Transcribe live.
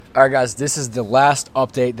All right, guys, this is the last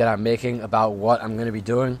update that I'm making about what I'm going to be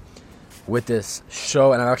doing with this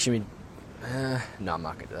show, and I'm actually no, I'm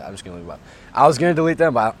not going to do that. I'm just going to leave it up. I was going to delete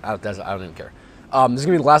them, but I don't even care. This is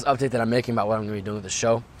going to be the last update that I'm making about what I'm going to be doing with the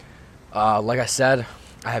show. Like I said,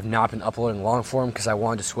 I have not been uploading long form because I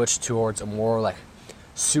wanted to switch towards a more like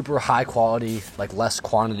super high quality, like less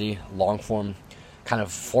quantity, long form kind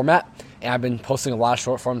of format. And I've been posting a lot of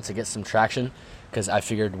short form to get some traction because I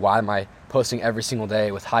figured, why am I posting every single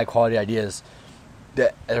day with high quality ideas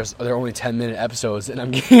that they're only 10-minute episodes and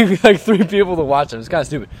I'm getting like 3 people to watch them? It's kind of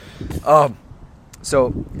stupid.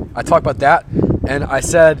 So I talked about that, and I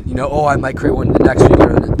said, I might create one the next week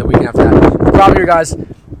or the weekend after that. The problem here, guys,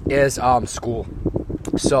 is school.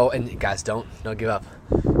 So, and guys, don't give up.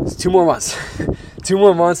 It's 2 more months. 2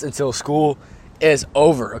 more months until school is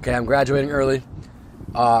over. Okay, I'm graduating early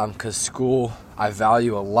because school I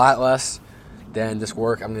value a lot less than this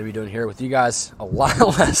work I'm going to be doing here with you guys. A lot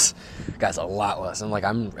less. Guys, a lot less.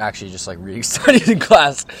 I'm actually just like reading studies in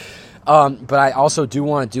class. But I also do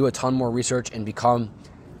want to do a ton more research and become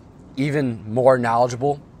even more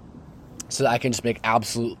knowledgeable so that I can just make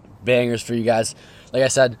absolute bangers for you guys. Like I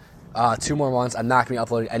said, 2 more months. I'm not going to be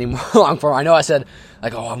uploading any more long form. I know I said,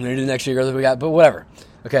 I'm going to do next week or the week after, but whatever.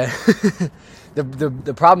 Okay?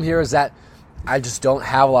 The problem here is that I just don't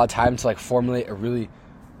have a lot of time to formulate a really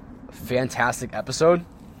fantastic episode.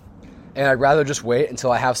 And I'd rather just wait until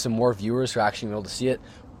I have some more viewers who are actually able to see it,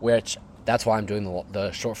 which that's why I'm doing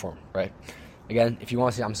the short form, right? Again, if you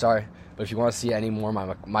want to see, I'm sorry, but if you want to see any more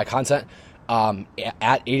of my content,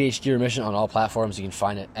 at ADHD Remission on all platforms, you can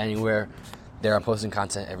find it anywhere. There, I'm posting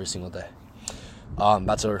content every single day.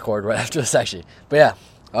 About to record right after this, actually. But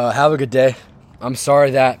yeah, have a good day. I'm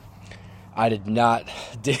sorry that I did not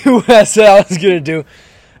do what I said I was going to do,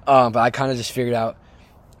 but I kind of just figured out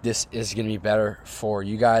this is going to be better for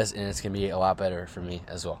you guys, and it's going to be a lot better for me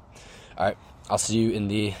as well. All right, I'll see you in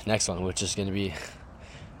the next one, which is going to be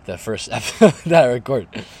the first episode that I record.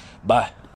 Bye.